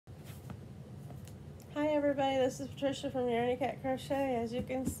everybody, this is Patricia from Yarny Cat Crochet. As you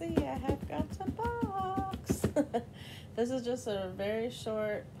can see, I have got a box. This is just a very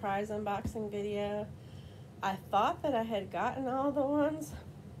short prize unboxing video. I thought that I had gotten all the ones,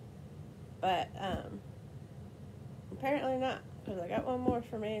 but apparently not, because I got one more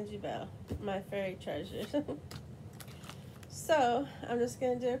from Angie Bell, my fairy treasures. So I'm just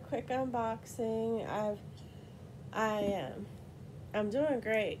gonna do a quick unboxing. I'm doing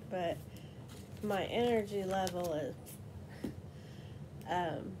great, but my energy level is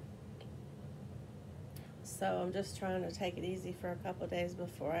so I'm just trying to take it easy for a couple days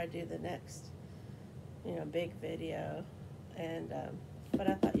before I do the next big video. And but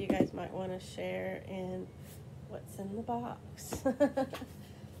I thought you guys might want to share in what's in the box.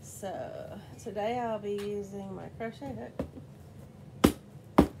 So today I'll be using my crochet hook.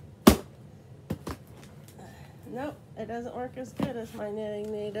 Nope, it doesn't work as good as my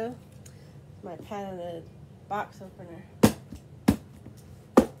knitting needle. My patented box opener.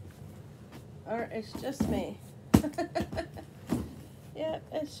 Or it's just me. Yep,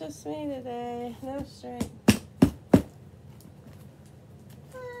 it's just me today. No string.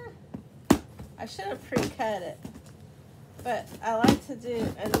 I should have pre-cut it, but I like to do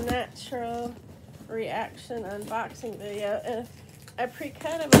a natural reaction unboxing video, and if I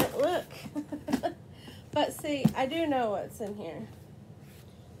pre-cut it might look. But see, I do know what's in here.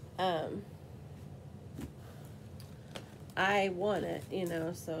 I want it,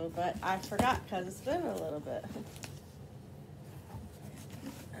 so, but I forgot because it's been a little bit.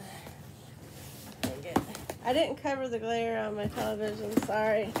 I didn't cover the glare on my television,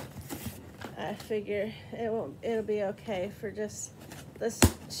 sorry. I figure it'll be okay for just this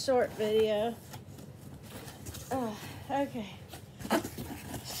short video. Okay.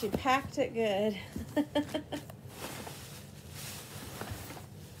 She packed it good.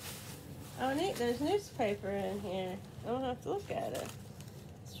 Oh, neat. There's newspaper in here. I don't have to look at it.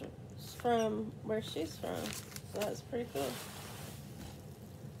 It's from where she's from. So that's pretty cool.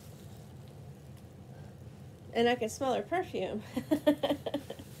 And I can smell her perfume.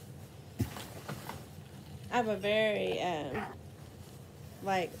 I have a very,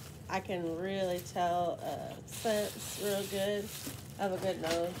 I can really tell scents real good. I have a good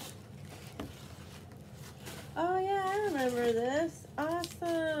nose. Oh yeah, I remember this.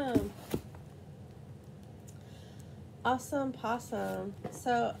 Awesome. Awesome possum.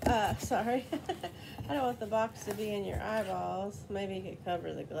 So, sorry. I don't want the box to be in your eyeballs. Maybe you could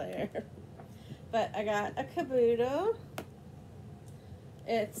cover the glare. But I got a caboodle.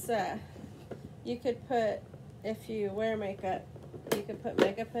 It's, you could put, if you wear makeup, you could put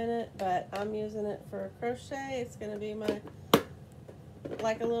makeup in it, but I'm using it for crochet. It's going to be my,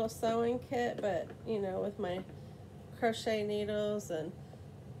 like a little sewing kit, but, with my crochet needles and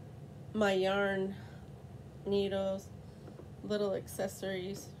my yarn needles, little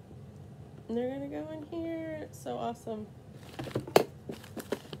accessories. And they're going to go in here. It's so awesome.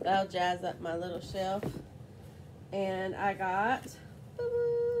 That'll jazz up my little shelf. And I got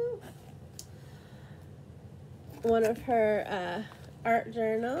one of her art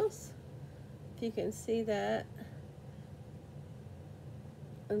journals. If you can see that.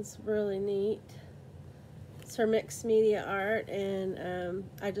 It's really neat. It's her mixed media art, and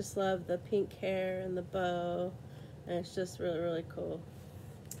I just love the pink hair and the bow, and it's just really, really cool.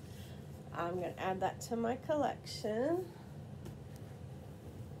 I'm going to add that to my collection.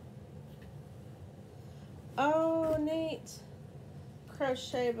 Oh, neat.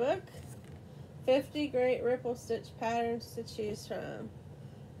 Crochet book. 50 great ripple stitch patterns to choose from.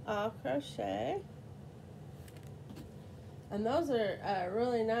 All crochet. And those are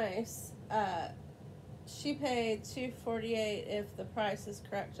really nice. She paid $2.48 if the price is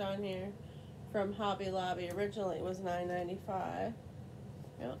correct on here from Hobby Lobby. Originally it was $9.95.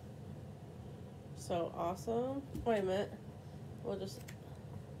 Yep. So awesome. Wait a minute. We'll just,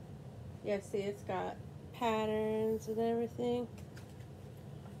 yeah, see, it's got patterns and everything.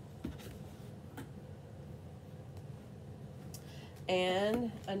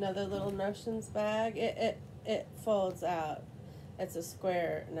 And another little notions bag. It folds out. It's a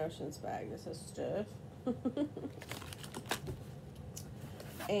square notions bag. This is stuff.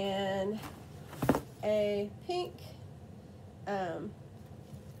 And a pink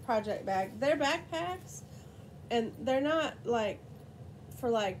project bag. They're backpacks, and they're not like for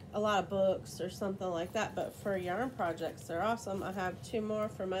like a lot of books or something like that, but for yarn projects they're awesome. I have 2 more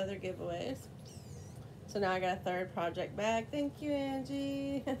from other giveaways, so now I got a 3rd project bag. Thank you,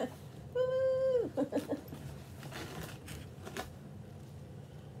 Angie. Woo!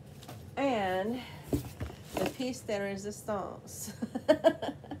 And the piece de resistance.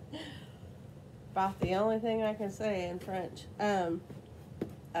 About the only thing I can say in French.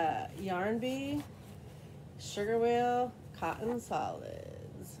 Yarn bee, sugar wheel, cotton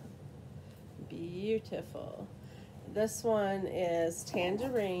solids. Beautiful. This one is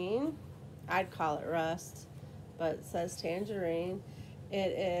tangerine. I'd call it rust, but it says tangerine.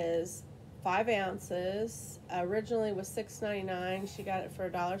 It is 5 ounces. Originally was $6.99. She got it for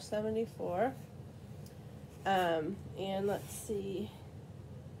 $1.74. And let's see.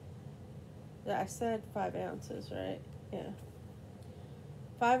 I said 5 ounces, right? Yeah.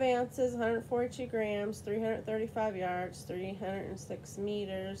 5 ounces, 142 grams, 335 yards, 306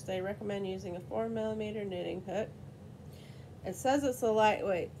 meters. They recommend using a 4mm knitting hook. It says it's a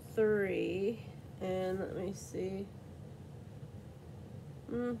lightweight 3, and let me see.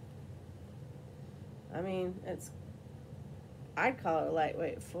 I mean, I'd call it a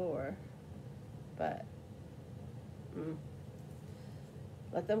lightweight 4, but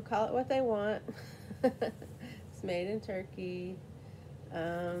let them call it what they want. It's made in Turkey.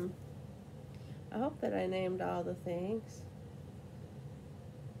 I hope that I named all the things.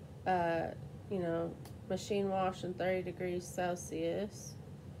 You know, machine wash in 30 degrees Celsius.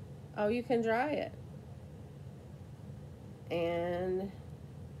 Oh, you can dry it. And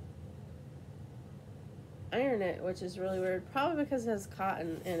iron it, which is really weird. Probably because it has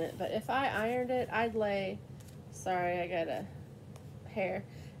cotton in it. But if I ironed it, I'd lay... Sorry, I got a hair.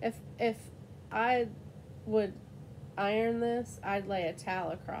 If I would iron this, I'd lay a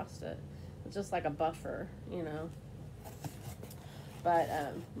towel across it. Just like a buffer, you know. But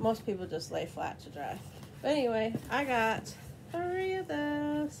most people just lay flat to dry. But anyway, I got 3 of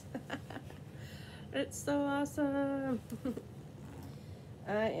those. It's so awesome.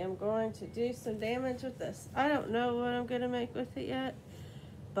 I am going to do some damage with this. I don't know what I'm going to make with it yet,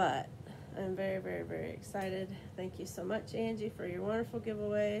 but I'm very, very, very excited. Thank you so much, Angie, for your wonderful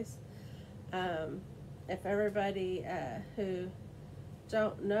giveaways. If everybody who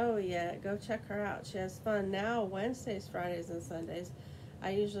don't know yet, go check her out. She has fun now Wednesdays, Fridays, and Sundays. I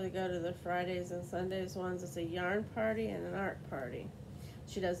usually go to the Fridays and Sundays ones. It's a yarn party and an art party.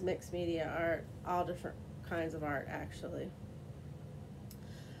 She does mixed media art, all different kinds of art actually.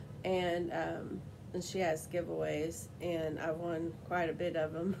 And she has giveaways, and I've won quite a bit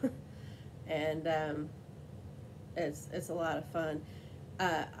of them. And it's a lot of fun.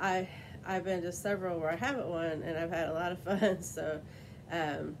 I've been to several where I haven't won, and I've had a lot of fun. So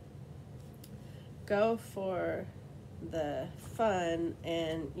go for the fun,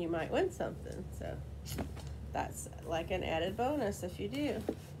 and you might win something. So that's like an added bonus if you do.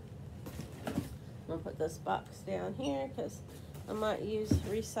 I'm gonna put this box down here because I might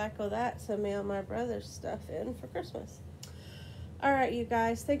recycle that to mail my brother's stuff in for Christmas. All right, you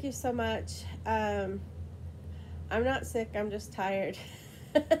guys, thank you so much. I'm not sick, I'm just tired.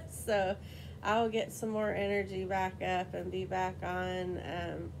 So I'll get some more energy back up and be back on.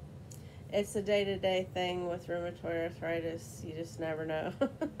 It's a day-to-day thing with rheumatoid arthritis. You just never know.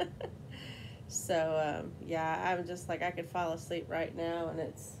 So, yeah, I'm just like, I could fall asleep right now, and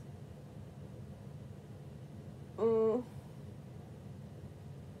it's 3:20.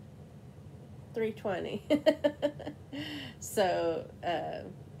 So,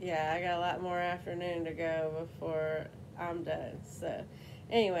 yeah, I got a lot more afternoon to go before I'm done. So,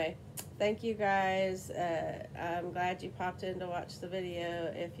 anyway, thank you guys. I'm glad you popped in to watch the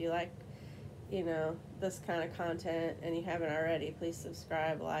video. If you like, you know, this kind of content and you haven't already, please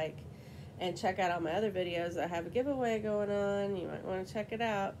subscribe, like, and check out all my other videos. I have a giveaway going on. You might want to check it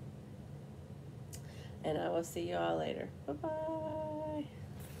out. And I will see you all later. Bye-bye.